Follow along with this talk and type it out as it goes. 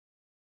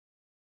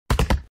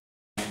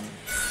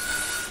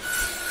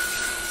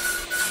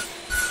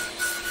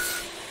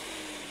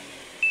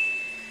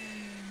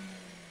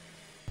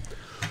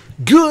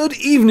Good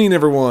evening,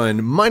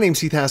 everyone. My name's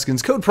Heath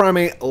Haskins, Code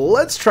Primate.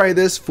 Let's try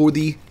this for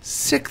the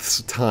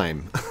 6th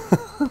time.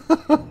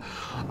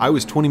 I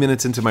was 20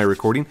 minutes into my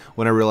recording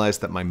when I realized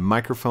that my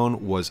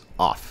microphone was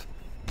off.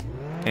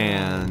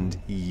 And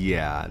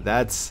yeah,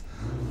 that's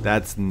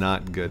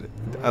not good.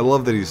 I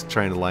love that he's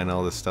trying to line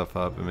all this stuff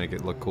up and make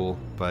it look cool,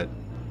 but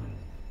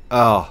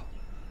oh,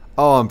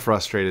 I'm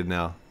frustrated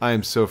now. I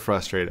am so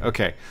frustrated.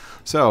 Okay,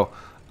 so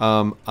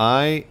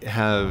I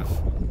have.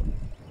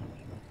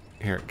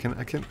 Here,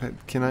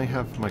 can I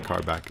have my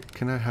car back?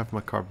 Can I have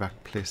my car back,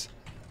 please?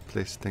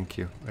 Please, thank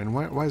you. And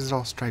why is it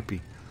all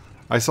stripy?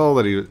 I saw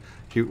that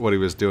what he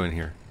was doing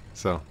here.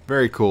 So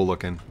very cool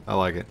looking. I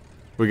like it.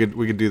 We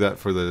could do that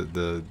for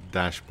the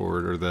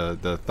dashboard or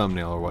the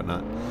thumbnail or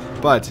whatnot.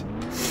 But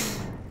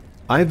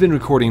I've been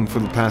recording for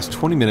the past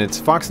 20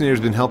 minutes. Foxinator's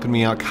been helping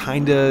me out,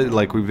 kinda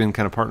like we've been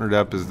kind of partnered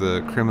up as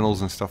the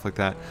criminals and stuff like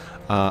that.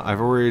 I've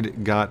already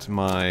got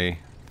my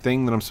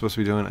thing that I'm supposed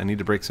to be doing. I need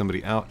to break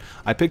somebody out.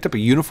 I picked up a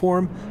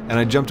uniform and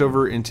I jumped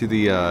over into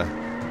the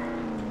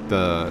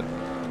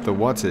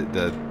what's it?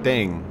 The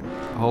thing.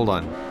 Hold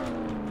on.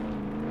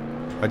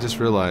 I just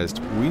realized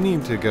we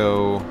need to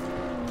go.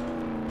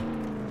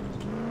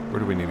 Where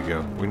do we need to go?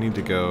 We need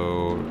to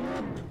go.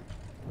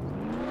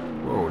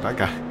 Whoa, that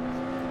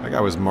guy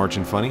was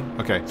marching funny.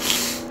 Okay.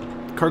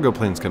 Cargo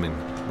plane's coming.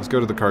 Let's go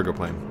to the cargo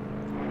plane.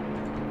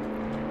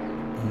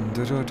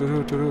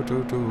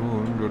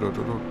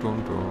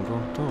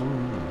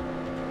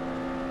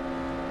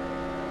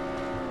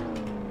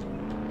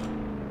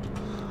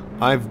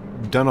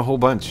 I've done a whole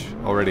bunch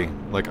already.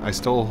 Like, I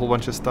stole a whole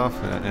bunch of stuff,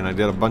 and I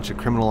did a bunch of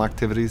criminal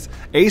activities.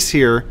 Ace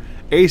here.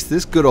 Ace,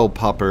 this good old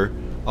pupper.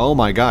 Oh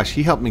my gosh,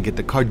 he helped me get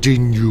the card.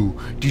 Didn't you?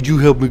 Did you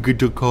help me get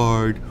the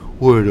card?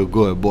 What a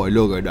good boy.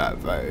 Look at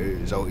that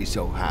face. Oh, he's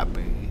so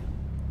happy.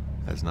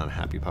 That's not a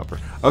happy pupper.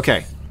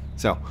 Okay,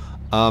 so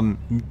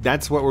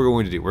that's what we're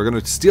going to do. We're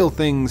going to steal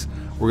things.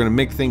 We're going to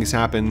make things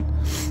happen,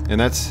 and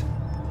that's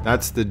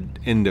the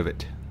end of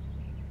it.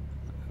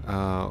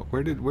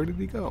 Where did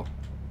he go?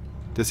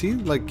 Does he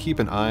like keep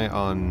an eye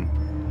on?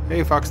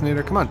 Hey,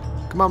 Foxinator, come on,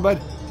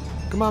 bud,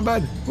 come on,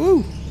 bud.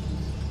 Woo!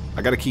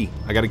 I got a key.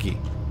 I got a key.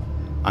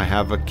 I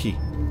have a key.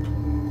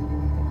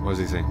 What is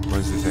he saying?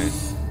 What is he saying?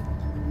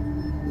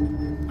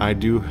 I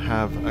do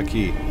have a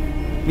key.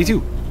 Me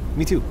too.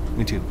 Me too.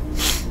 Me too.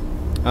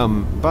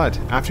 But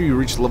after you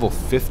reach level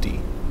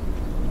 50,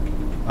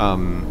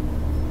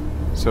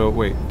 so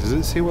wait, does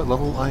it say what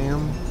level I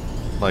am?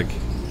 Like,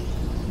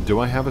 do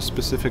I have a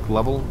specific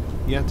level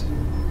yet?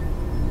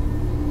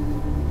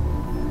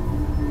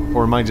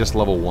 Or am I just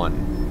level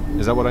 1?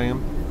 Is that what I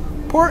am?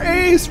 Poor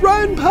Ace!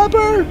 Run,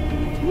 pupper!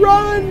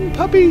 Run,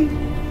 puppy!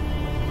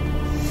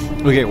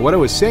 Okay, what I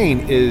was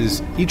saying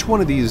is each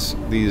one of these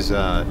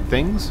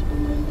things,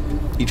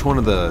 each one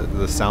of the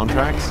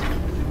soundtracks,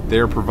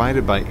 they're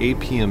provided by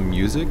APM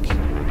Music,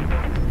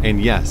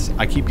 and yes,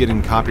 I keep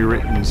getting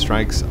copyright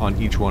strikes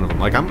on each one of them.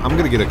 Like, I'm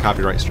gonna get a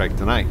copyright strike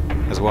tonight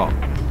as well,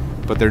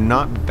 but they're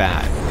not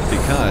bad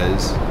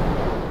because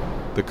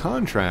the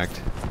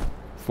contract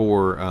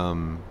for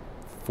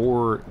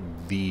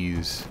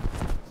these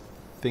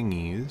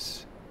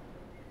thingies,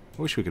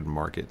 I wish we could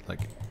mark it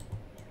like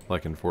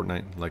in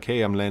Fortnite, like,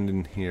 hey, I'm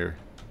landing here.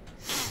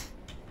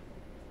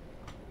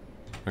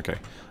 Okay,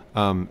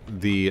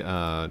 the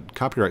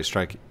copyright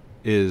strike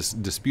is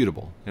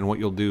disputable, and what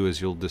you'll do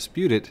is you'll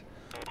dispute it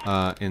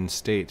and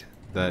state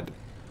that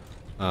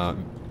the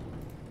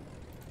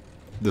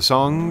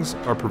songs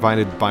are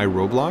provided by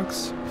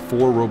Roblox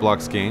for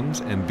Roblox games,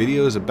 and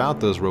videos about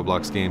those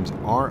Roblox games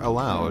are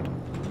allowed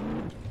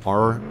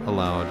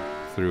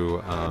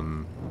through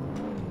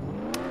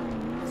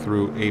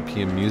through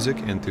APM Music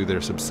and through their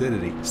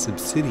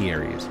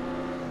subsidiaries.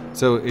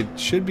 So it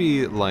should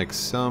be like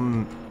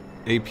some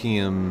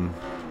APM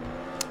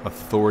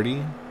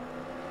authority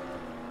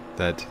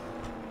that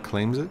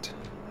claims it.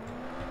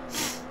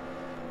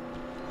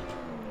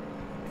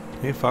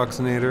 Hey,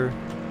 Foxinator.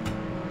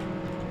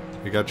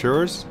 You got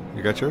yours?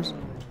 You got yours?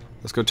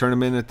 Let's go turn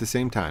them in at the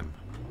same time.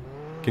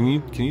 Can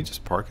you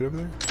just park it over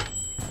there?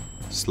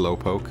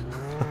 Slowpoke.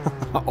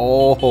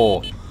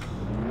 Oh.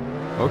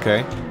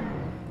 Okay.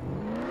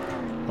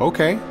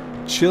 Okay.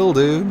 Chill,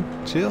 dude.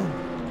 Chill.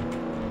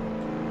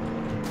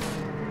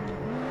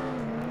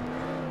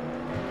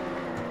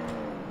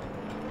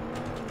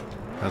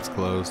 That's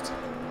closed.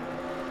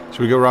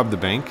 Should we go rob the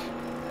bank?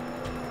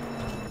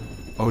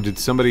 Oh, did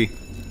somebody...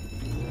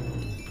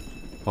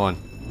 Hold on.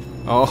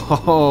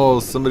 Oh,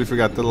 somebody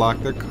forgot to lock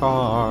their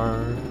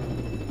car.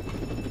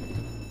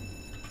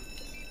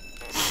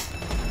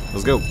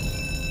 Let's go.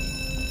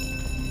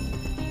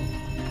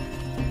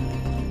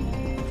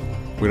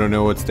 We don't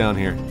know what's down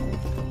here.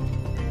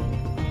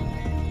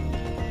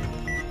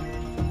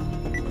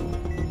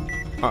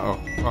 Uh-oh.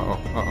 Uh-oh.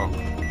 Uh-oh.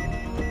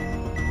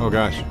 Oh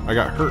gosh, I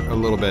got hurt a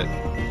little bit.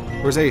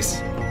 Where's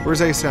Ace?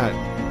 Where's Ace at?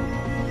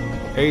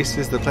 Ace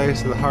is the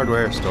place of the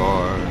hardware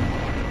store.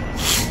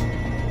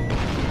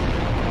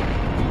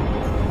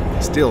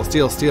 Steal,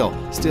 steal, steal.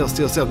 Steal,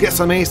 steal, steal. Get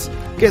some, Ace!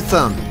 Get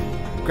some!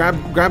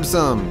 Grab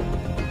some!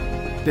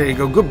 There you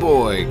go. Good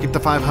boy. Get the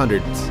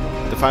 500s.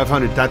 The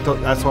 500.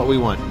 That's what we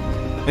want.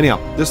 Anyhow,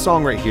 this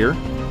song right here,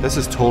 this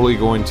is totally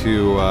going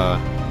to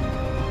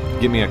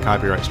give me a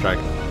copyright strike,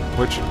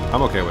 which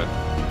I'm okay with.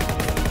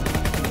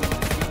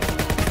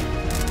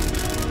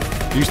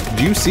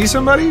 Do you see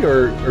somebody,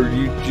 or are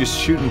you just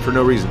shooting for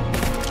no reason?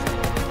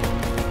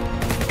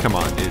 Come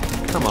on, dude.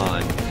 Come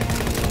on.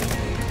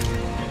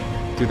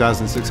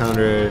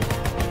 2,600,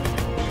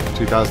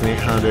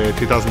 2,800,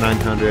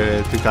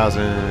 2,900,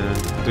 2,000,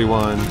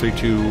 3,1,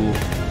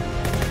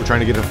 3,2. We're trying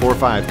to get to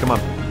 4,5. Come on.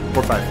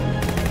 4,5.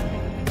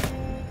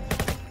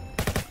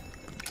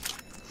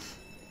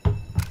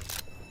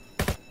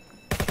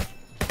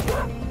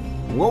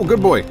 Whoa,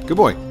 good boy. Good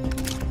boy.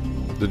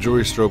 The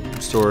jewelry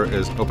store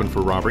is open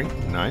for robbery.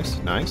 Nice,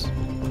 nice.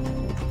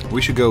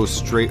 We should go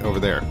straight over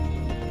there,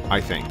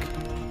 I think.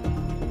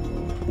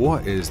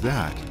 What is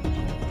that?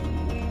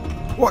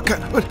 What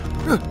kind? What?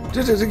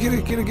 Get it.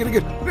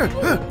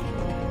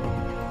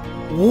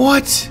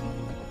 What?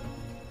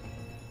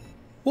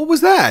 What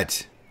was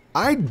that?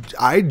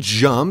 I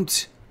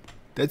jumped.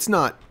 That's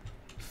not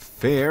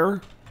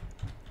fair.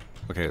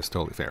 Okay, it's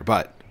totally fair,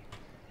 but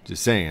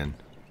just saying.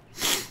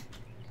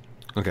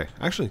 Okay,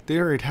 actually, they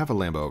already have a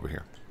Lambo over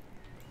here.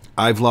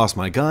 I've lost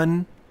my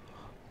gun.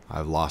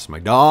 I've lost my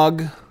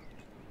dog.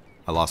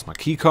 I lost my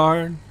key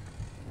card.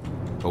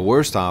 But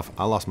worst off,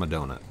 I lost my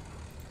donut.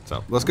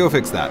 So let's go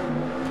fix that.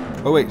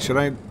 Oh wait, should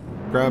I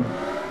grab?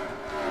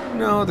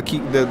 No, the key.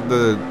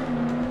 The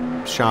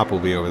shop will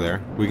be over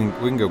there. We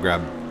can go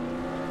grab.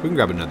 We can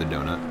grab another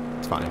donut.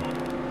 It's fine.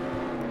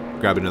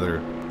 Grab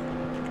another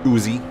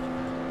Uzi.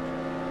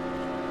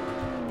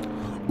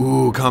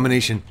 Ooh,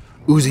 combination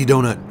Uzi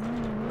donut.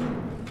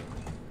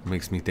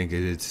 Makes me think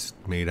it's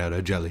made out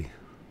of jelly.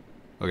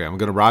 Okay, I'm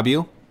gonna rob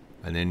you,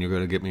 and then you're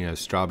gonna get me a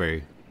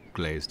strawberry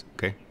glazed.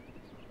 Okay.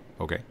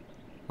 Okay.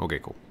 Okay,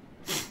 cool.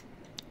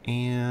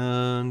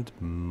 And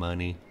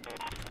money.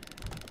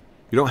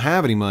 You don't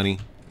have any money.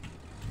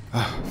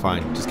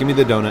 Fine. Just give me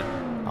the donut,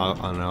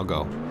 and I'll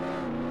go.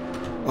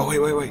 Oh,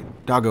 wait.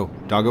 Doggo.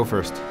 Doggo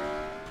first.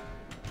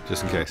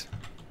 Just in case.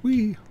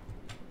 Whee!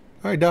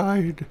 I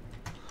died.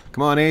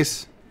 Come on,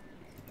 Ace.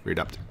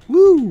 Readopt.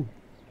 Woo!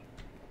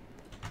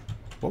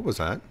 What was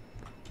that?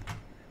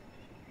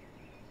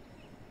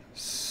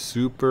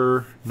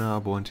 Super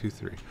Knob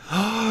 123.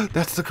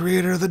 That's the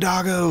creator of the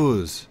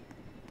doggos.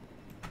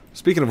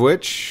 Speaking of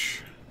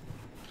which,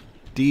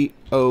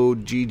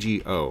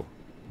 DOGGO.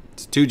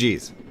 It's 2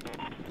 G's.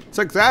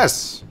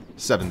 Success!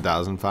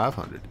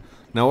 7,500.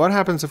 Now what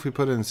happens if we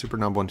put in Super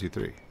Knob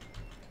 123?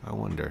 I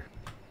wonder.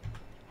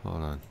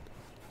 Hold on.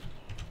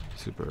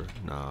 Super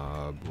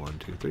Knob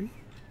 123.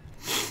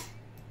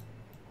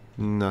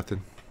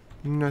 Nothing.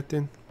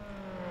 Nothing.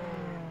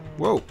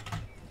 Whoa.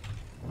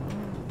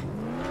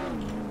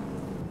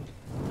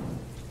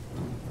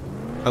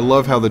 I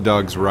love how the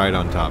dog's right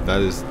on top.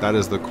 That is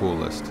the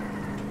coolest.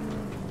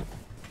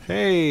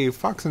 Hey,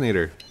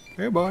 Foxinator.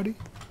 Hey, buddy.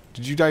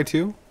 Did you die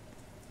too?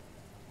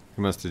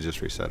 He must have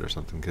just reset or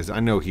something, because I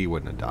know he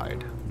wouldn't have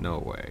died. No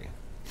way.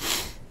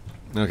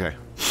 Okay.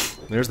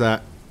 There's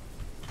that.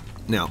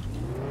 Now,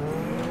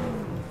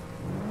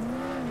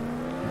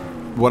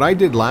 what I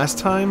did last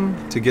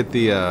time to get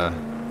the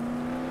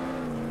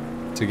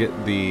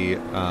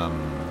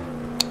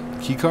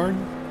key card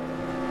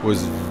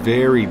was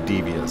very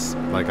devious.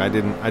 Like I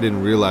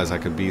didn't realize I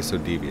could be so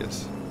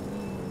devious.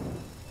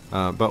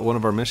 But one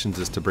of our missions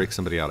is to break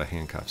somebody out of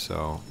handcuffs.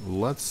 So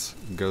let's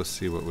go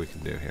see what we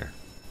can do here.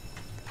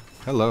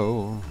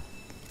 Hello.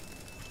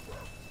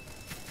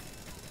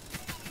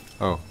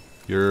 Oh,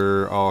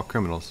 you're all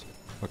criminals.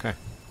 Okay.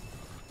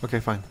 Okay,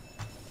 fine.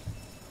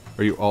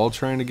 Are you all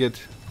trying to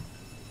get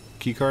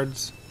key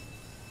cards?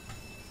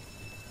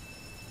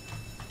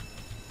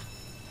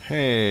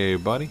 Hey,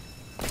 buddy.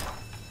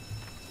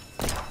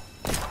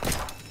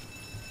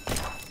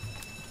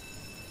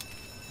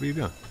 What are you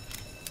doing?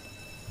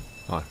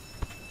 Hold on.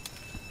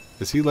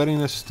 Is he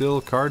letting us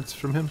steal cards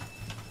from him?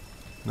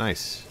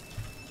 Nice.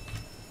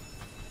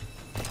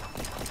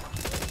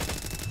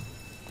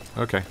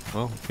 Okay,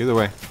 well, either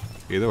way.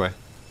 Either way.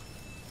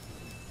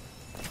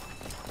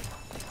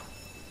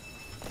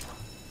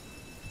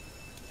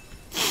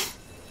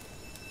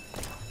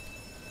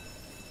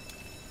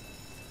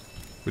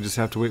 We just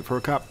have to wait for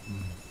a cop.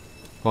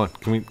 Hold on,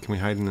 can we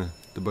hide in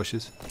the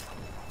bushes?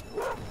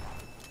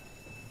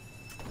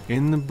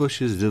 In the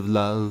bushes of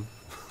love.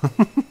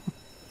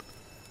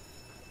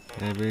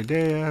 Every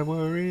day I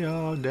worry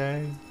all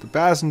day. The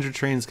passenger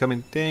train's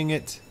coming. Dang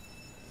it.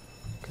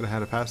 Could have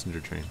had a passenger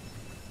train.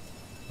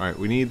 Alright,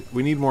 we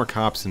need more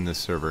cops in this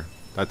server.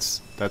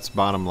 That's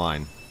bottom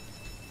line.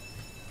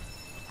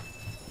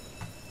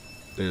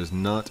 There's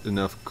not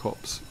enough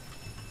cops.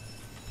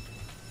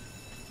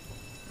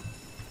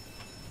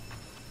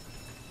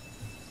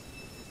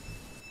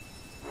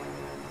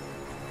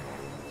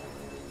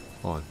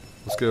 Hold on.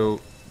 Let's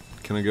go.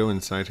 Can I go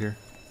inside here?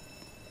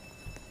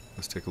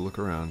 Let's take a look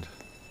around.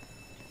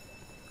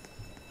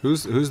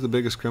 Who's the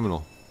biggest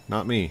criminal?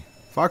 Not me.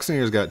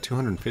 Foxinger's got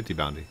 250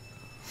 bounty.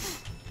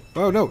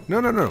 Oh no.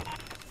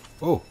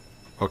 Oh.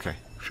 Okay.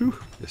 Whew.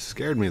 You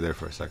scared me there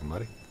for a second,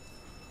 buddy.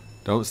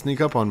 Don't sneak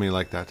up on me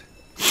like that.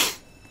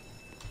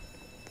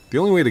 The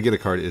only way to get a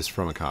card is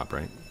from a cop,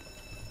 right?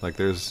 Like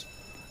there's,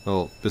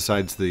 well,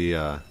 besides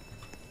the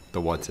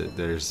what's it?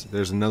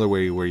 There's another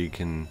way where you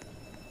can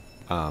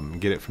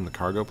get it from the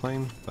cargo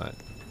plane, but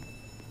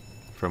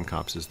from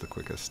cops is the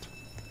quickest.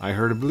 I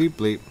heard a bleep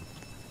bleep.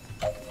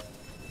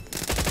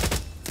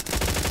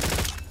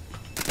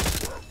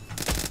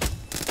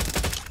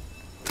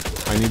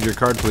 I need your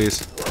card,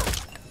 please.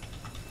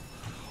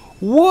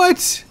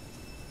 What?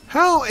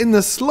 How in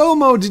the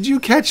slow-mo did you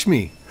catch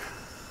me?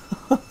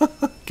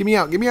 Get me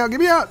out, get me out, get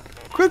me out!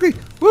 Quickly!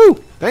 Woo!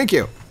 Thank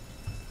you!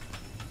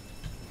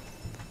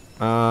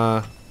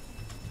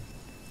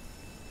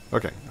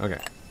 Okay, okay.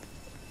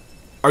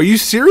 Are you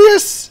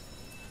serious?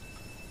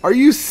 Are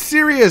you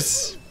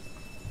serious?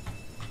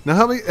 Now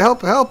help me,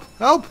 help, help,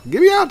 help!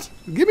 Get me out!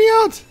 Get me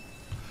out!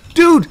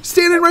 Dude,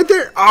 standing right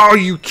there! Oh, are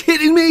you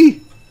kidding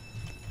me?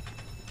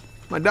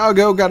 My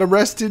doggo got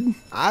arrested.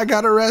 I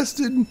got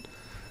arrested.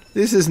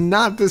 This is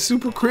not the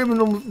super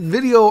criminal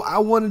video I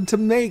wanted to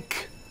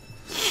make.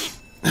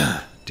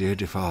 Dear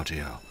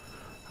Defaultio,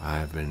 I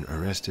have been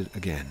arrested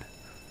again.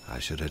 I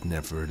should have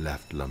never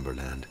left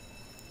Lumberland.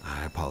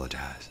 I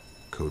apologize.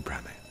 Code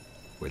Primate.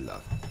 With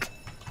love.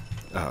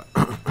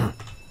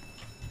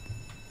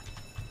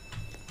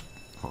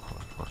 Hold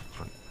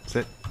on.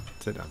 Sit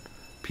down.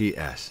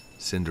 P.S.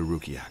 Send a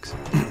Ruki axe.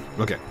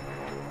 Okay.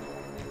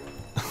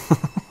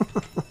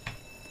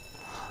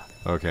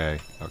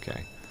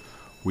 Okay.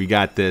 We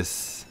got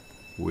this.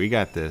 We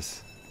got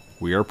this.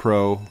 We are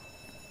pro.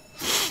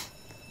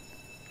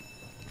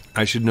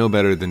 I should know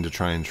better than to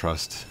try and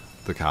trust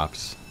the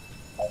cops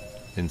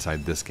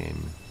inside this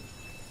game.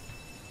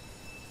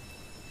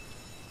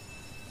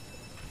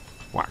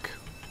 Whack.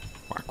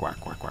 Whack,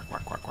 whack, whack, whack,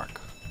 whack, whack, whack.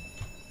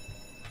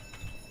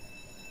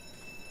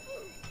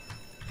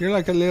 You're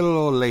like a little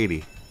old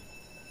lady.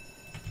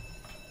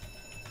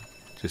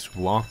 Just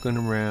walking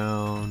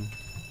around,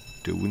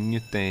 doing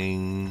your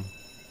thing.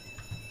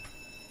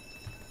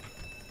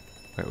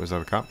 Wait, was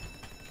that a cop?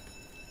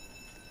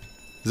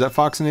 Is that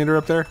Foxinator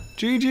up there?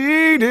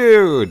 GG,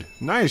 dude!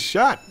 Nice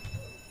shot!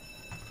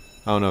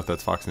 I don't know if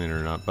that's Foxinator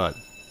or not, but...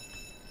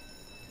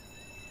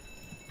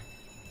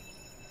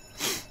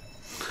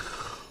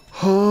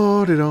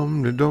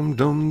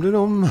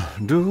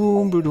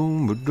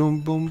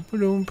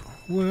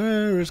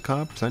 Where is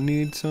cops? I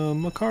need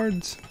some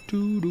cards.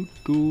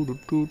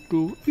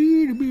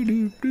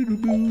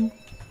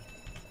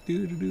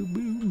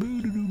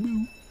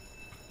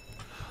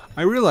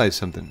 I realized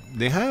something.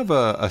 They have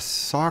a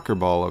soccer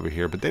ball over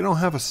here, but they don't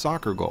have a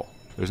soccer goal.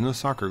 There's no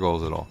soccer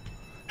goals at all.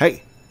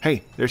 Hey!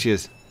 Hey! There she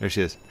is. There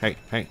she is. Hey!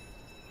 Hey!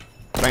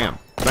 Bam!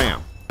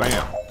 Bam!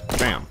 Bam!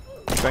 Bam!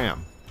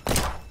 Bam!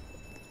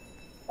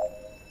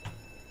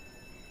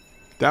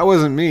 That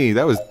wasn't me.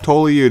 That was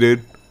totally you,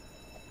 dude.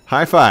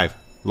 High five.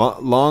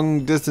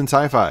 Long distance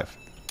high five.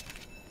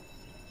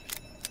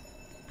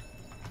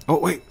 Oh,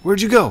 wait.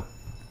 Where'd you go?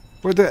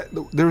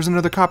 There was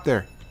another cop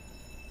there.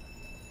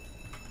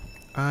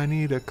 I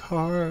need a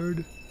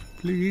card.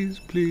 Please,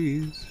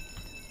 please.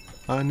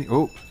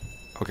 Oh,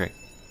 okay.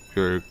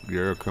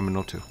 You're a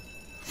criminal too.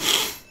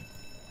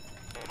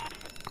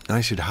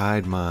 I should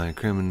hide my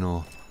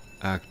criminal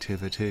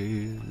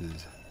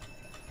activities.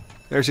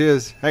 There she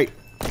is. Hey.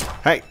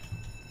 Hey.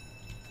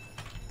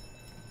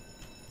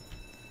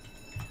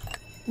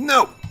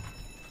 No!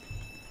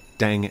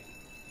 Dang it.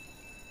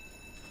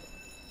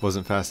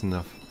 Wasn't fast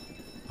enough.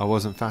 I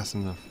wasn't fast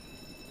enough.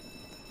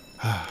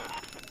 How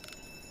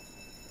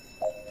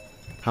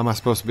am I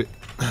supposed to be?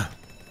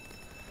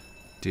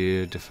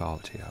 Dear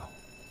Defaultio,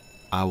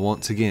 I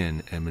once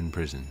again am in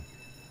prison.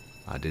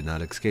 I did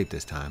not escape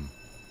this time,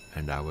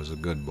 and I was a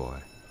good boy.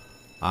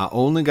 I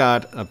only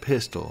got a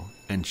pistol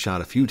and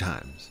shot a few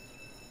times,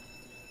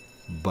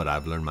 but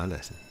I've learned my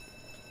lesson.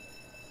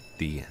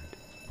 The end.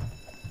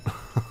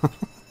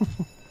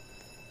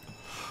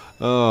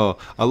 Oh,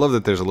 I love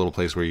that there's a little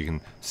place where you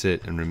can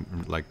sit and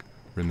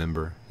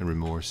remember and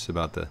remorse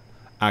about the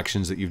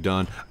actions that you've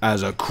done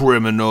as a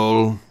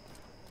criminal.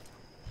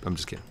 I'm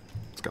just kidding.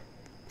 Let's go.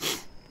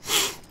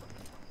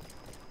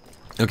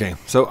 Okay,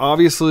 so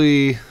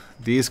obviously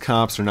these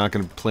cops are not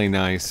going to play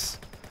nice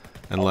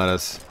and let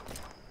us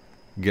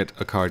get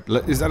a card.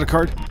 Is that a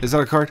card? Is that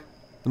a card?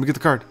 Let me get the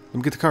card. Let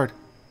me get the card.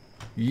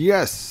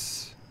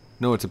 Yes.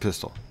 No, it's a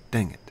pistol.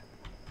 Dang it.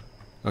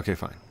 Okay,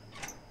 fine.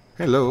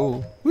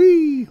 Hello.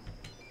 Whee!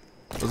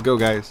 Let's go,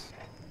 guys.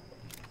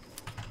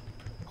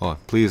 Hold on.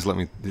 Please let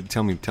me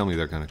tell me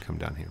they're gonna come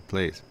down here.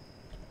 Please.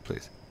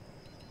 Please.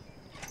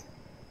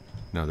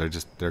 No,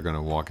 they're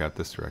gonna walk out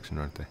this direction,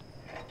 aren't they?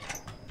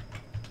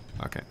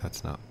 Okay,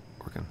 that's not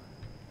working.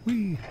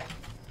 Whee!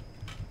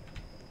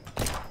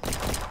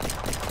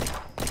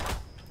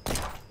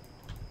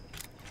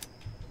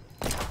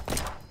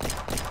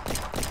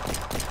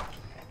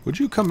 Would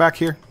you come back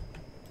here?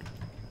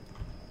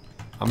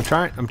 I'm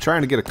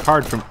trying to get a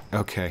card from...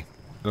 Okay.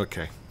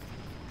 Okay.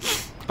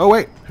 Oh,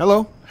 wait.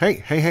 Hello. Hey.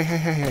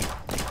 Hey.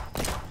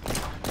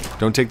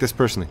 Don't take this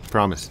personally.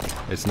 Promise.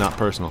 It's not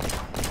personal.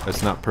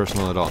 It's not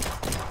personal at all.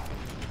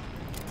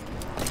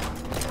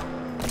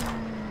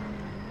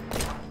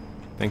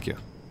 Thank you.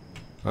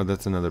 Oh,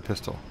 that's another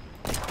pistol.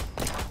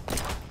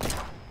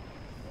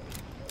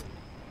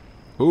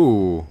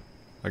 Ooh,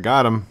 I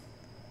got him.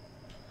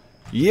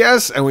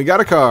 Yes, and we got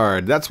a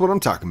card. That's what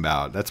I'm talking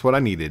about. That's what I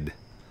needed.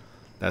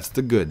 That's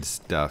the good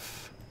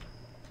stuff.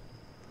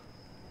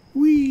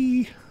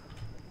 Whee!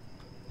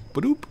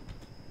 Ba-doop.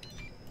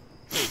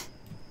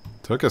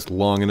 Took us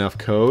long enough,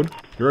 Code.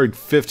 You're already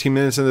 15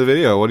 minutes into the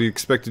video. What do you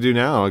expect to do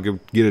now? I'll go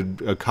get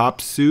a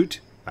cop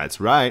suit? That's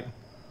right.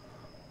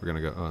 We're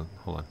gonna go... Oh,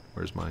 hold on.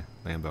 Where's my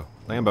Lambo?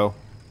 Lambo.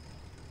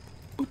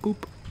 Boop, boop.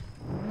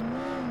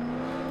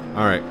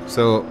 Alright,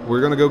 so we're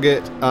gonna go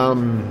get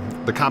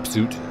the cop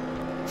suit.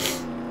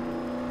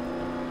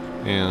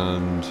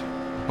 And...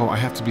 Oh, I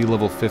have to be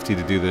level 50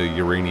 to do the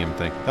uranium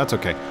thing. That's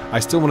okay.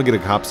 I still want to get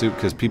a cop suit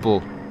because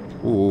people...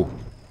 Ooh.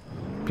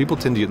 People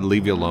tend to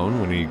leave you alone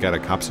when you got a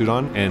cop suit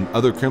on, and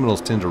other criminals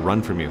tend to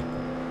run from you.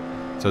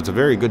 So it's a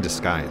very good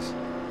disguise.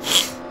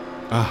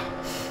 Ah.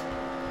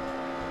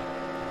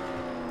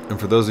 And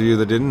for those of you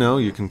that didn't know,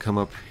 you can come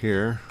up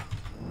here.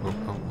 Oh,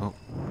 oh, oh.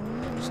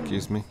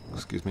 Excuse me.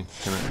 Excuse me.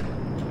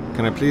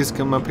 Can I please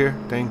come up here?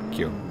 Thank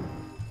you.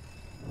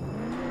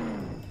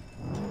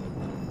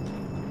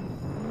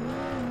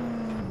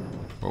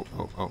 Oh,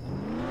 oh, oh.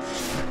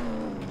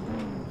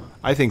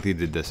 I think they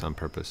did this on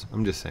purpose.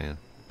 I'm just saying.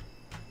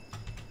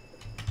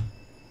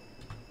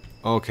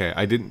 Okay,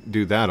 I didn't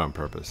do that on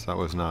purpose. That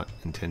was not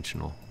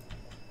intentional.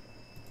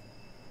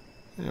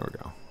 There we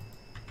go.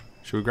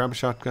 Should we grab a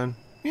shotgun?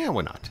 Yeah,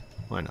 why not?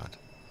 Why not?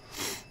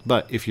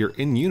 But if you're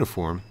in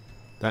uniform,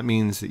 that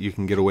means that you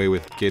can get away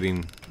with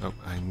getting... Oh,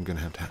 I'm gonna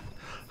have to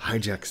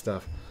hijack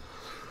stuff.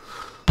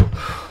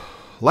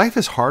 Life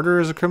is harder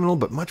as a criminal,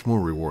 but much more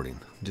rewarding.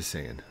 I'm just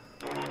saying.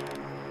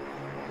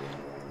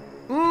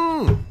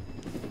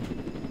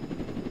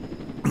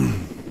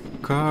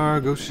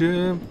 Cargo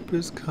ship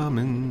is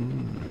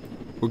coming.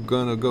 We're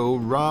gonna go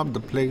rob the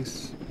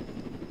place.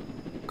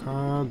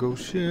 Cargo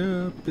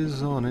ship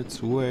is on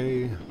its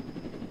way.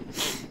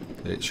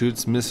 It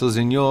shoots missiles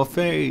in your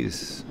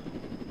face.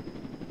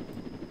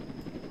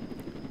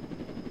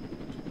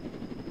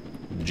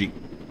 G.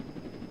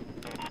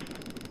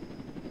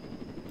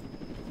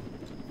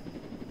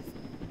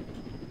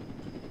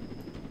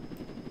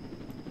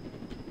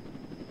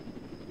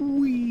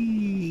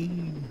 Wee.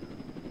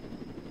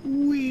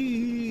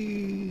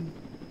 Wee.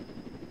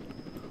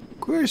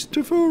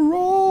 Christopher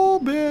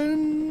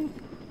Robin.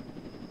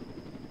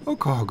 A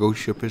cargo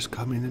ship is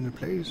coming into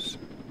place.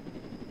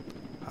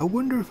 I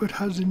wonder if it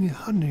has any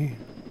honey.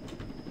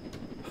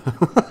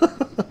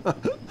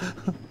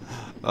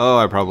 Oh,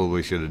 I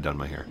probably should have done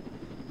my hair.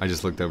 I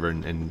just looked over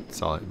and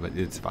saw it, but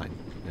it's fine.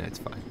 It's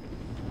fine.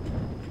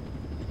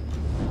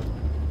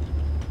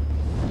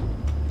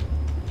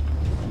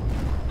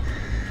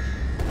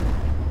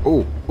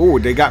 Oh, oh,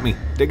 they got me.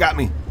 They got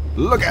me.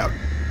 Look out.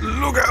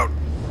 Look out.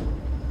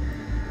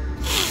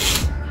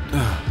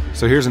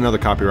 So here's another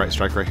copyright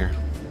strike right here.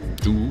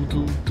 I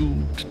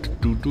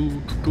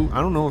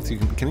don't know if you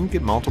can you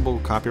get multiple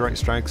copyright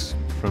strikes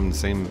from the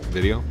same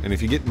video? And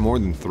if you get more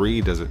than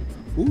 3, does it...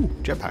 Ooh,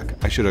 jetpack.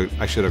 I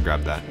should have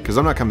grabbed that because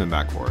I'm not coming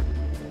back for it.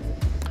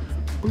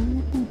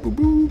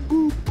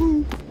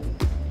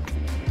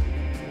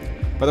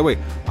 By the way,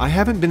 I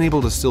haven't been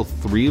able to steal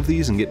 3 of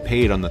these and get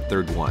paid on the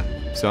 3rd one.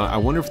 So I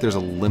wonder if there's a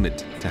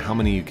limit to how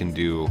many you can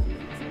do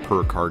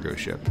per cargo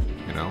ship,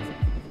 you know?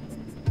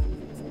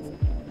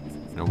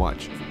 Now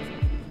watch.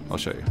 I'll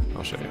show you.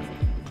 I'll show you.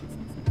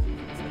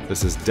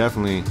 This is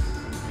definitely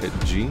hit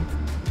G,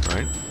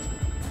 right?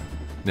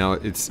 Now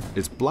it's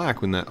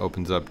black when that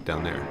opens up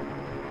down there.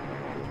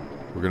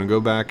 We're gonna go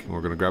back and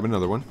we're gonna grab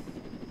another one.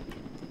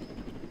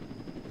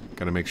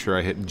 Gotta make sure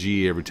I hit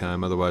G every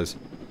time, otherwise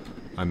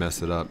I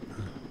mess it up.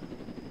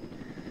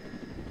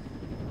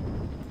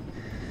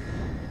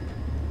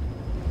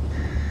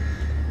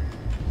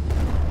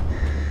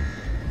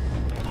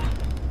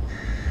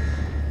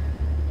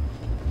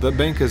 The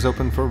bank is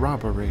open for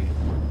robbery.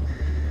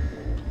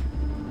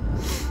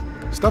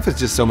 Stuff is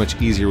just so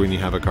much easier when you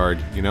have a card,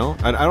 you know?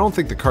 I don't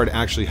think the card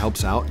actually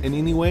helps out in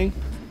any way,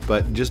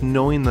 but just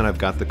knowing that I've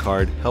got the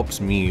card helps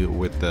me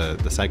with the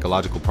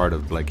psychological part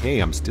of like, hey,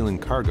 I'm stealing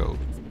cargo.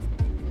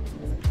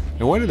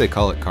 And why do they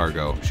call it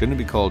cargo? Shouldn't it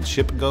be called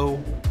ship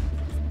go?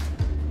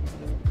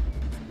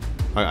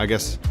 I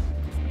guess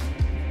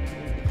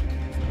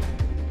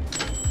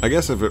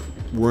if it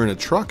were in a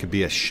truck, it'd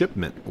be a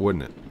shipment,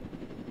 wouldn't it?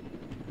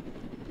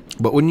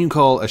 But wouldn't you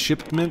call a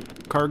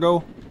shipment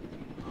cargo?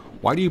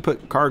 Why do you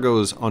put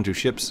cargoes onto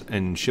ships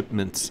and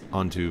shipments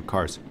onto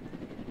cars?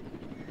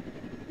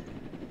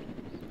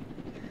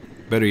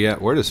 Better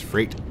yet, where does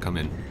freight come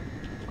in?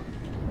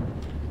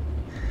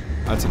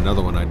 That's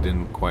another one I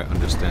didn't quite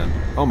understand.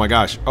 Oh my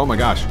gosh, oh my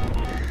gosh.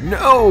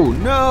 No,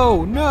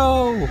 no,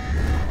 no!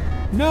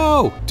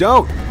 No!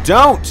 Don't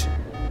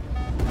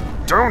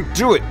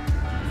do it!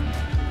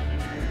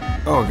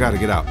 Oh, I gotta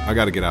get out. I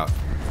gotta get out.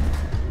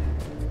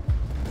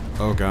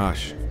 Oh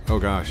gosh. Oh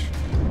gosh.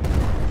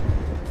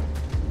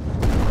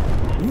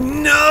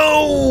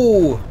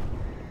 No!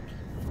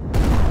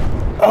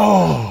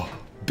 Oh,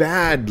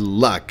 bad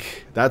luck.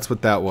 That's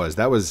what that was.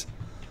 That was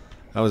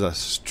a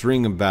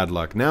string of bad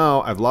luck.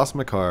 Now I've lost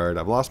my card.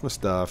 I've lost my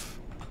stuff.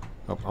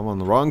 Oh, I'm on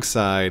the wrong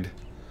side.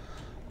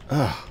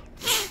 Ugh.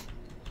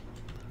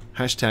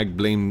 Hashtag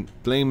blame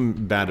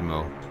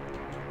Badimo.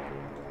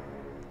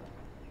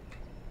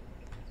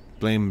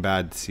 Blame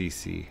bad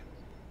CC.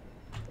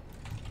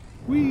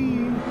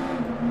 Whee!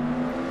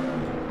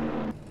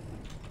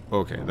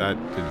 Okay, that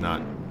did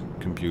not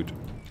compute.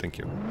 Thank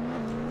you.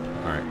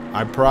 Alright,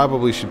 I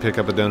probably should pick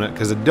up a donut,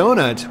 because a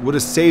donut would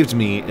have saved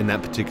me in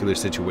that particular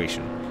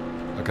situation.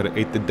 I could have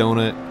ate the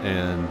donut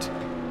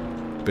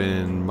and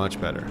been much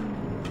better.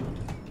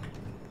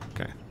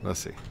 Okay,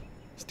 let's see.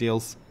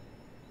 Steals.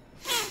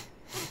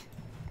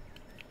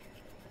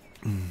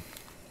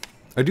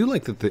 I do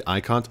like that the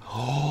icons...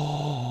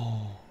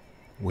 Oh,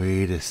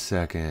 wait a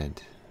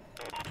second.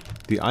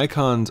 The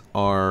icons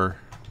are...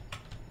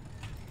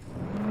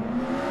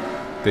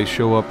 They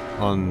show up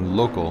on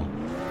local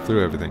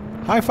through everything.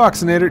 Hi,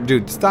 Foxinator.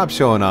 Dude, stop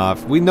showing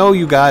off. We know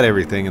you got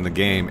everything in the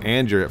game,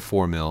 and you're at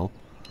 4 mil.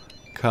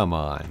 Come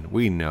on,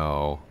 we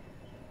know.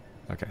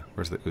 Okay,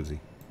 where's the Uzi?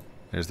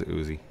 There's the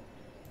Uzi.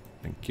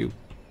 Thank you.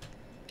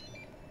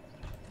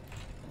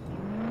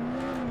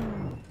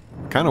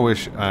 Kind of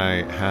wish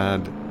I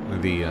had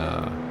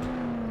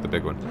the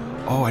big one.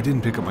 Oh, I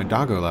didn't pick up my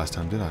doggo last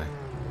time, did I?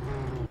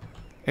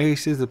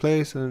 Ace is the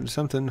place in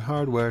something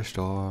hardware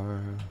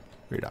store.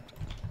 Read up.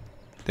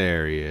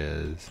 There he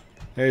is.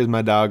 There's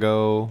my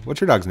doggo.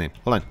 What's your dog's name?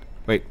 Hold on.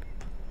 Wait.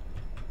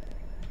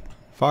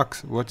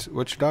 Fox, what's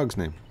your dog's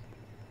name?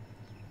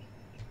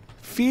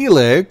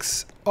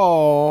 Felix.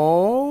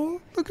 Oh,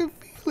 look at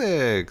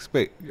Felix.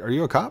 Wait, are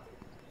you a cop?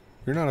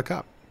 You're not a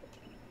cop.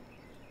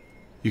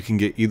 You can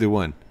get either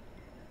one.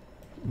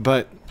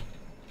 But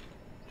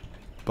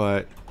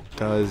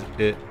does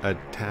it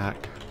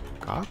attack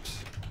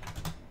cops?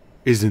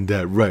 Isn't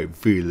that right,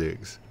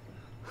 Felix?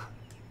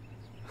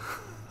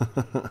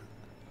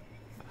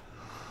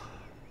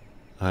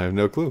 I have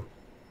no clue.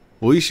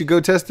 Well, you should go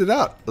test it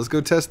out. Let's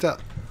go test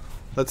out.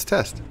 Let's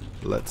test.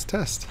 Let's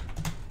test.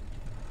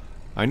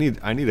 I need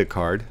a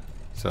card,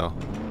 so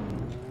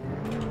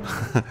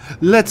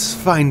let's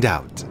find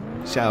out,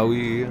 shall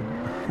we?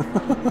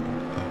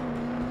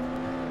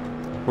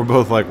 We're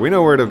both like, we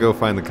know where to go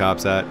find the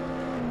cops at.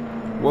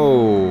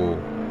 Whoa.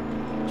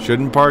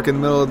 Shouldn't park in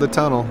the middle of the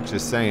tunnel,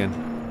 just saying.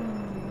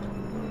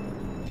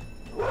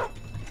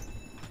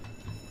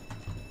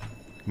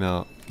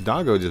 No,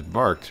 doggo just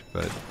barked,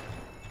 but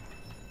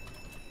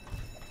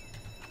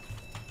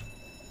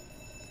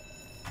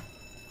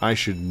I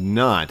should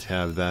not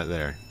have that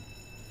there.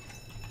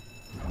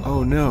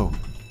 Oh no.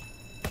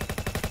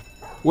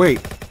 Wait.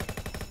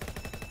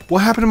 What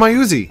happened to my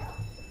Uzi?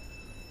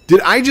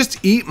 Did I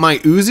just eat my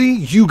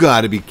Uzi? You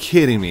gotta be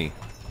kidding me.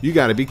 You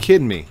gotta be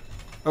kidding me.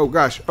 Oh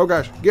gosh, oh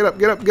gosh. Get up,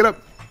 get up, get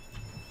up.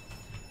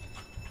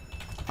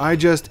 I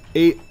just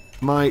ate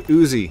my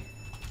Uzi.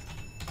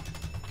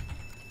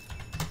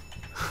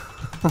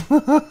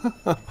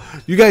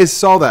 You guys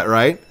saw that,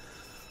 right?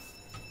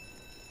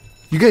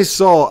 You guys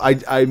saw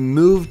I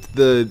moved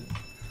the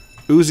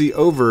Uzi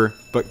over,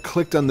 but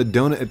clicked on the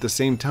donut at the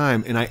same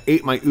time, and I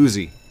ate my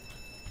Uzi.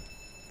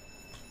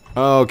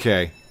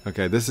 Okay.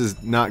 Okay, this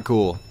is not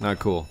cool. Not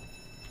cool.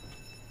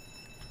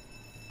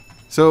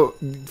 So,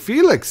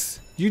 Felix,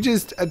 you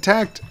just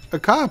attacked a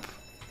cop.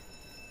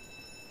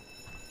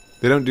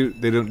 They don't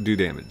do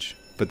damage,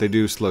 but they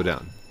do slow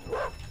down.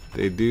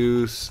 They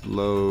do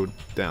slow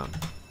down.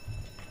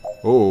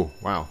 Oh,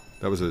 wow.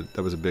 That was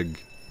a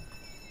big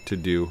to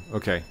do.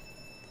 Okay.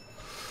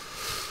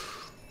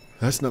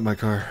 That's not my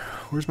car.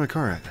 Where's my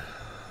car at?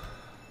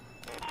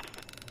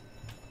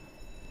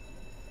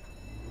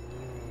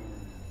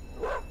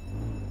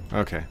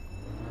 Okay.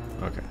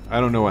 Okay.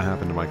 I don't know what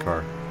happened to my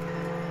car.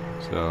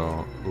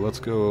 So, let's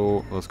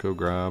go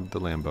grab the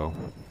Lambo.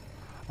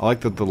 I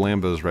like that the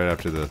Lambo's right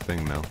after the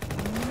thing though.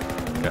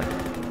 Okay.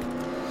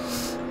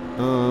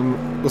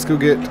 Let's go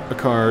get a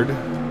card.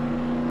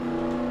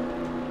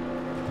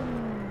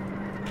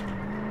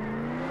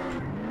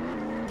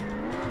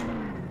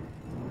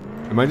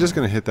 Am I just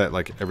gonna hit that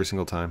like every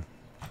single time?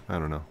 I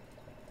don't know.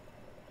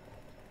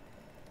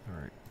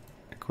 Alright.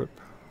 Equip.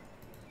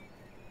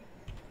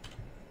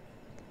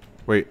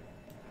 Wait.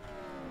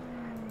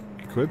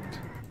 Equipped?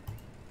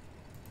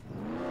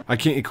 I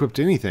can't equip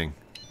anything.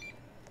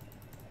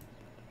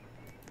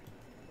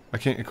 I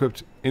can't equip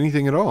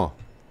anything at all.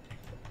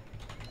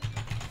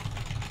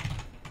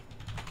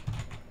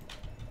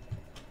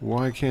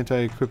 Why can't I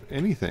equip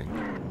anything?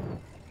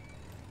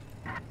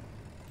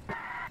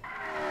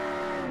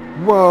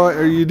 What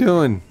are you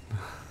doing?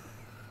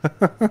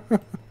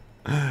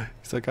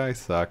 He's like, I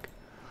suck.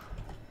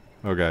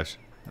 Oh gosh.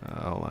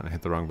 Hold on, I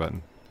hit the wrong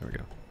button. There we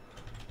go.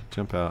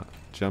 Jump out,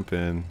 jump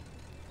in,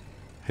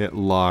 hit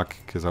lock,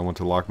 because I want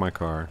to lock my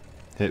car.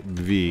 Hit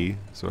V,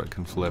 so it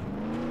can flip.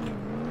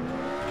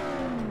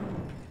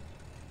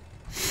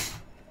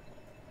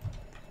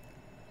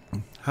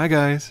 Hi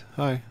guys,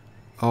 hi.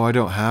 Oh, I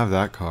don't have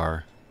that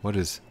car. What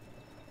is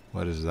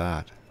What is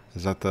that?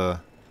 Is that the...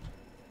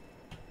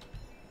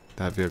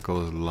 That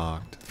vehicle is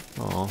locked.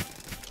 Oh.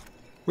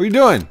 What are you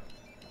doing?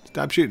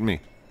 Stop shooting me.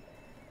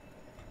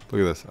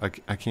 Look at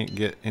this. I can't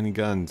get any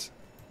guns.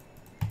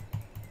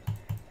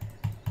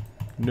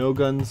 No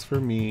guns for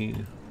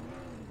me.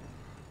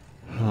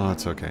 Oh,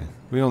 it's okay.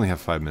 We only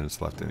have 5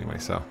 minutes left anyway,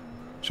 so...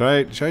 Should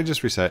I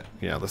just reset?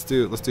 Yeah, let's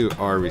do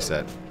our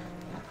reset.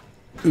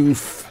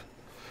 Oof.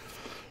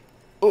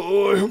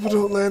 Oh, I hope I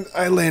don't land.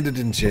 I landed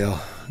in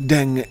jail.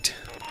 Dang it.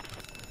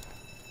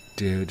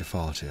 Dear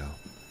Defaultio,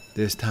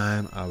 this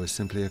time I was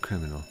simply a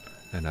criminal,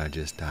 and I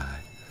just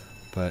died.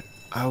 But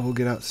I will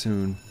get out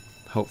soon,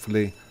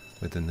 hopefully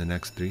within the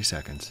next 3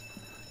 seconds.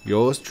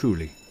 Yours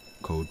truly,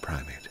 Code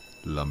Primate,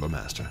 Lumber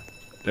Master.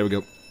 There we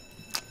go.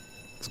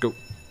 Let's go.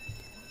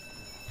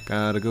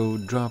 Gotta go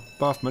drop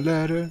off my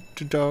letter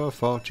to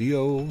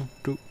Defaultio.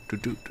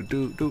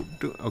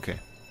 Okay.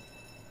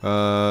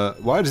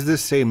 Why does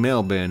this say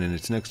mail bin and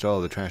it's next to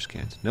all the trash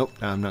cans? Nope,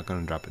 I'm not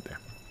gonna drop it there.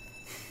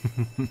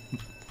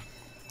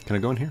 Can I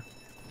go in here?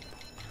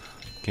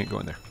 Can't go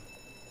in there.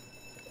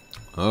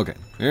 Okay,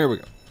 here we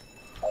go.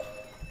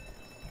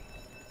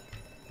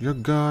 You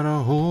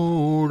gotta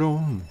hold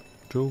on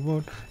to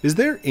what... Is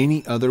there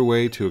any other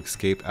way to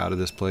escape out of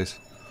this place?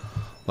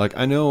 Like,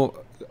 I know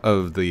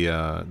of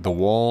the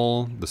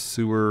wall, the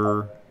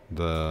sewer,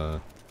 the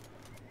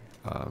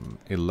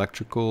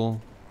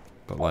electrical,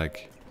 but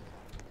like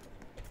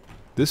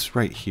this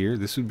right here,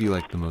 this would be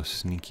like the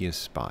most sneakiest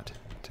spot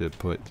to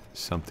put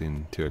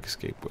something to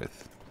escape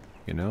with,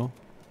 you know?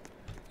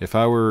 If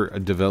I were a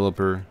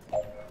developer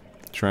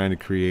trying to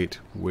create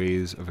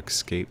ways of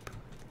escape,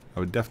 I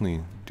would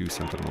definitely do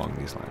something along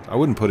these lines. I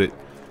wouldn't put it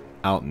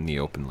out in the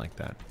open like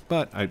that,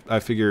 but I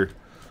figure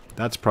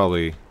that's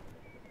probably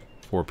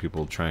for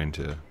people trying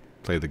to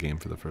play the game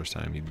for the first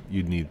time.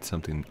 You'd need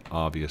something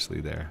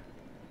obviously there.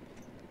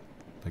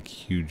 Like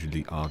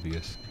hugely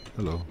obvious.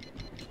 Hello.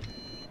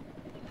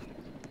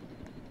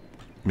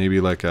 Maybe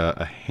like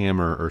a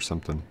hammer or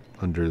something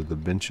under the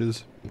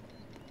benches.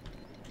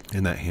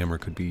 And that hammer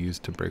could be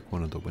used to break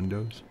one of the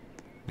windows.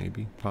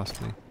 Maybe,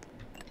 possibly.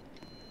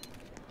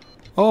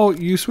 Oh,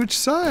 you switched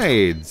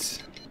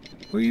sides!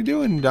 What are you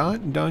doing,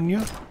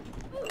 Danya?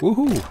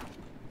 Woohoo!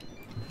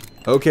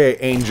 Okay,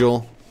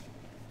 Angel.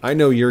 I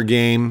know your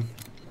game.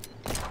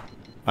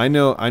 I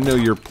know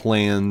your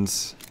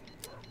plans.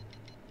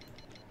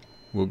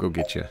 We'll go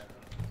get you.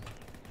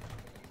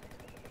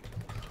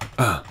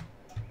 Oh,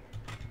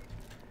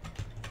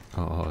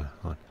 hold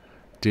on.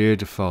 Dear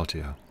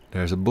Defaultio,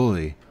 there's a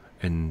bully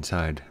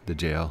inside the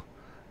jail,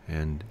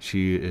 and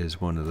she is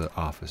one of the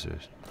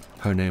officers.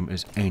 Her name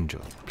is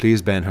Angel.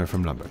 Please ban her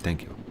from lumber.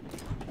 Thank you.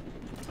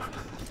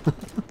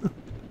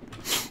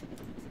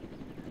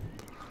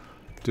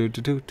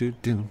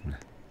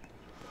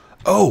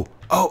 Oh.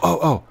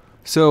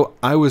 So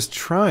I was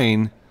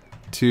trying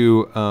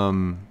to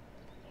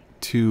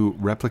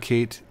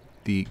replicate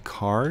the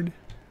card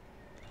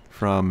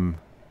from...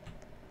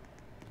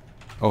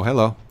 Oh,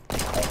 hello.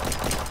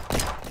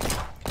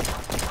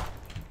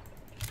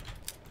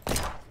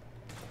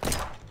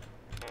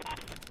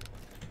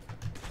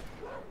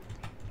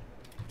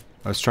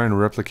 I was trying to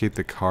replicate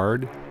the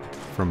card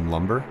from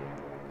lumber.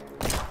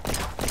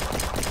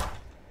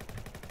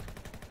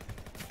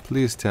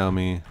 Please tell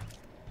me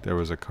there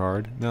was a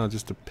card. No,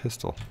 just a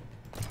pistol.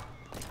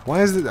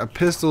 Why is it a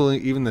pistol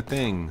even the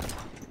thing?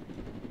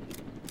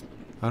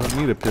 I don't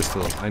need a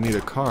pistol. I need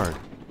a card.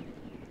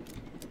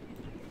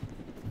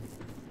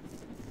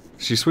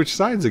 She switched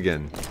sides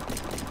again.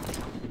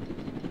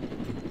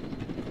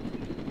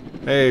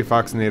 Hey,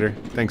 Foxinator.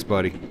 Thanks,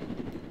 buddy.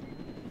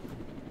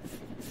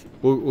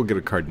 We'll get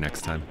a card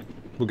next time.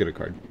 We'll get a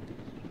card.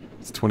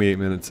 It's 28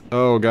 minutes.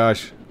 Oh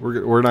gosh,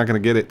 we're not gonna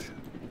get it.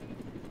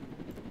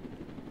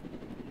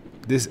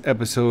 This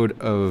episode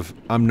of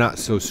I'm Not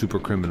So Super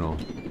Criminal.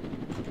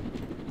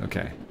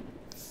 Okay.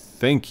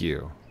 Thank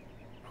you.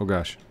 Oh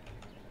gosh.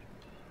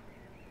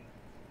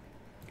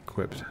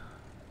 Equipped.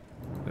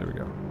 There we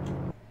go.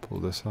 Pull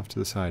this off to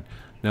the side.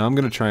 Now I'm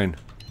gonna try and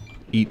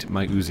eat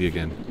my Uzi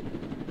again.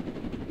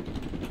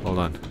 Hold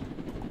on.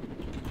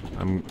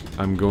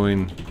 I'm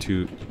going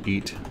to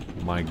eat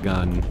my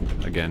gun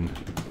again.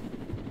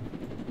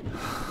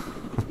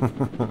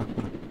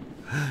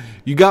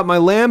 You got my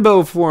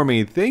Lambo for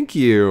me. Thank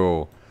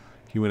you.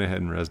 He went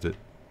ahead and rezzed it.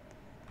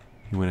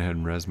 He went ahead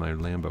and rezzed my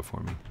Lambo for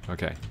me.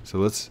 Okay, so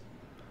let's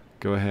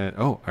go ahead.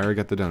 Oh, I already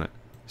got the donut.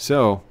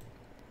 So,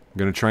 I'm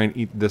going to try and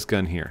eat this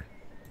gun here.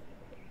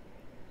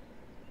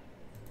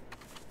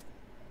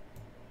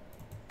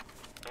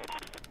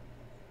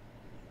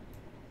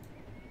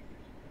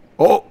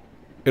 Oh,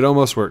 it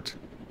almost worked.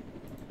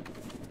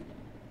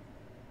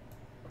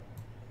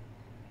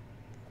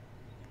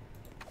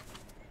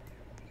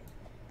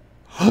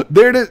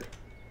 There it is.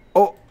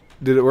 Oh,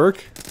 did it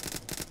work?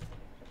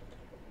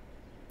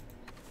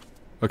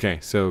 Okay,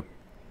 so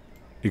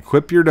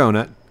equip your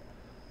donut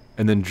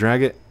and then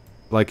drag it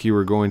like you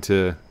were going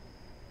to...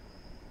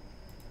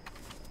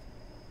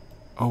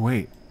 Oh,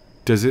 wait.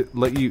 Does it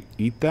let you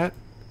eat that?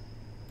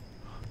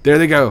 There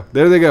they go.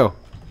 There they go.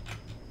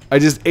 I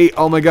just ate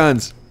all my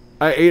guns.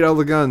 I ate all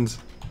the guns.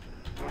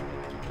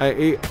 I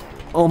ate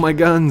all my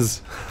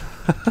guns.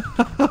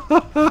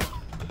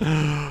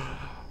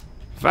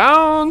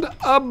 Found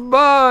a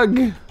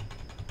bug.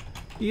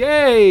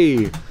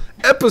 Yay.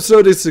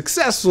 Episode is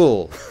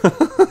successful.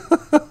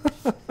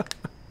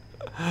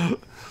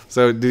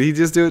 So did he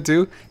just do it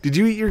too? Did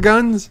you eat your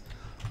guns?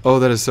 Oh,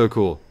 that is so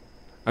cool.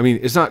 I mean,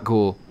 it's not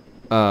cool.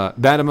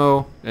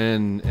 Badamo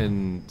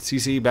and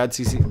CC, Bad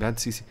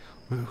CC.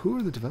 Who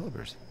are the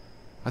developers?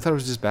 I thought it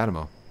was just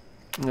Badamo.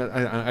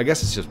 I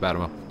guess it's just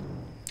Badamo.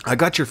 I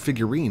got your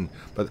figurine,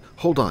 but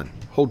hold on.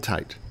 Hold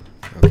tight.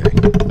 Okay,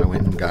 I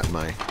went and got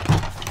my...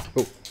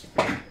 Oh.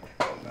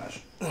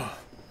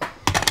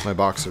 My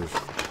box of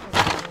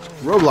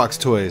Roblox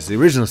toys, the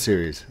original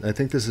series. I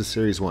think this is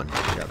series 1.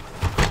 Yep.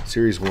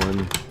 Series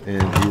 1,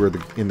 and you were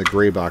in the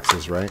gray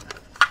boxes, right?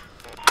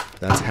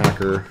 That's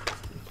Hacker.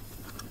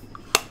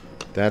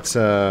 That's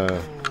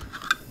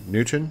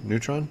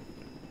Neutron?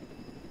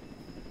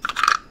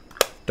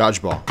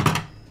 Dodgeball.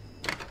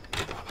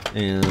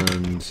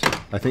 And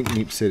I think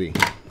Meep City.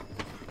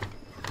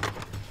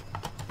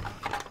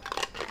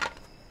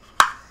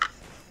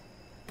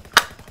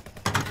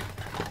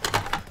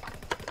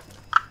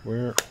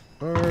 Where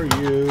are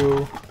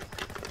you?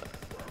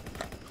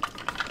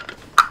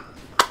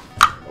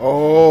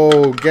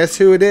 Oh, guess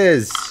who it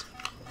is?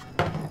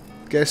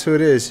 Guess who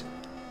it is?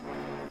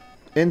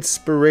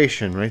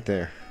 Inspiration, right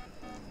there.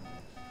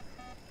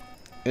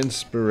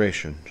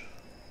 Inspiration.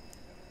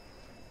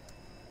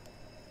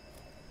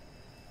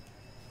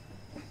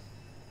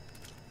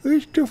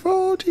 It's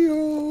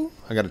Defaultio.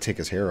 I gotta take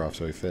his hair off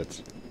so he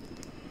fits.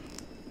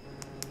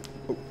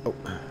 Oh.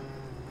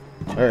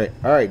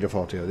 Alright,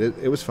 Defaultio.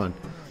 It was fun.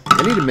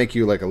 I need to make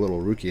you like a little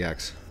Ruki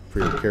axe for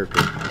your character.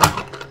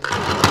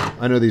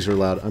 I know these are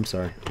loud. I'm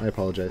sorry. I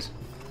apologize.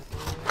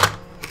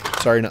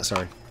 Sorry, not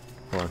sorry.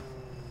 Hold on.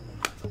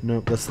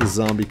 Nope, that's the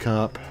zombie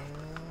cop.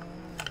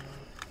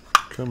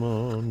 Come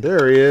on.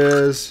 There he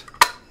is.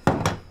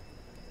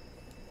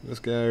 This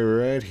guy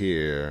right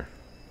here.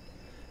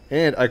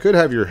 And I could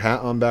have your hat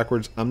on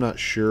backwards. I'm not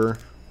sure.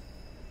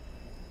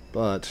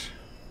 But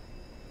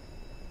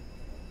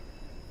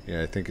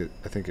yeah, I think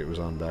it was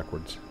on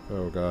backwards.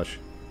 Oh gosh.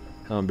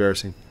 How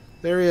embarrassing.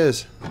 There he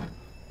is.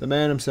 The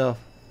man himself.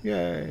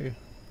 Yay.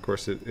 Of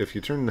course, if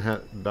you turn the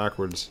hat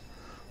backwards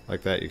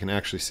like that, you can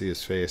actually see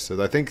his face.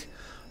 So I think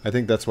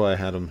that's why I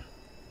had him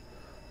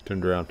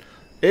turned around.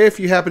 If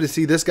you happen to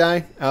see this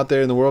guy out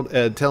there in the world,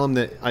 tell him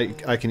that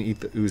I can eat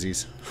the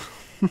Uzis.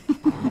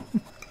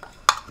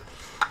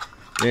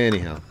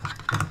 Anyhow,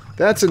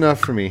 that's enough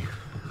for me.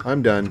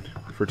 I'm done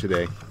for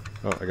today.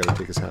 Oh, I gotta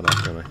take his hat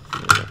off, don't I?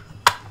 There we go.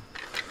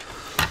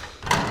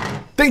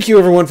 Thank you,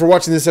 everyone, for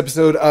watching this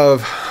episode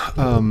of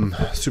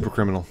Super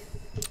Criminal.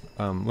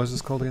 What is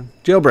this called again?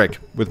 Jailbreak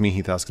with me,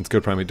 Heath Haskins,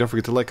 Code Primate. Don't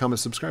forget to like,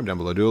 comment, subscribe down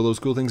below. Do all those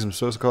cool things I'm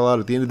supposed to call out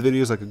at the end of the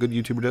videos like a good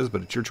YouTuber does,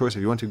 but it's your choice.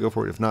 If you want to, go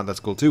for it. If not, that's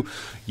cool too.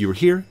 You were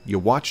here, you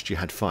watched, you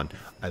had fun.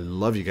 I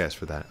love you guys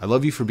for that. I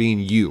love you for being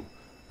you.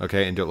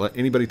 Okay, and don't let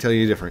anybody tell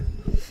you different.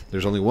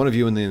 There's only one of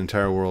you in the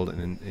entire world,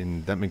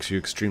 and that makes you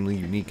extremely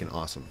unique and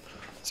awesome.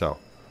 So,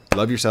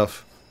 love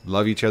yourself,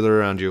 love each other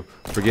around you,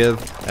 forgive,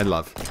 and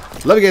love.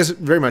 Love you guys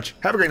very much.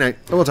 Have a great night,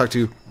 and we'll talk to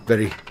you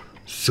very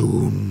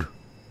soon.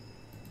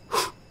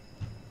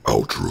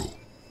 Outro.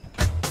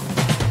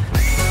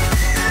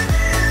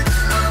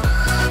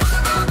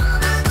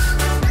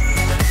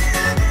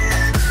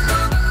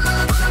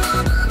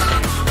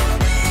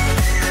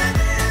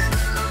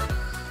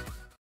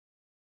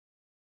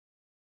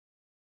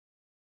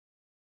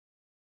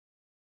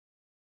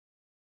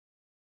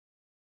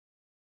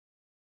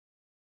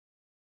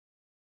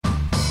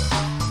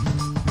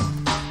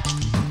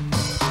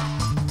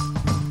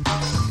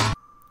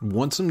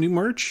 Want some new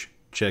merch?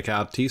 Check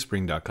out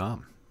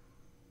teespring.com.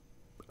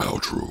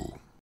 Outro.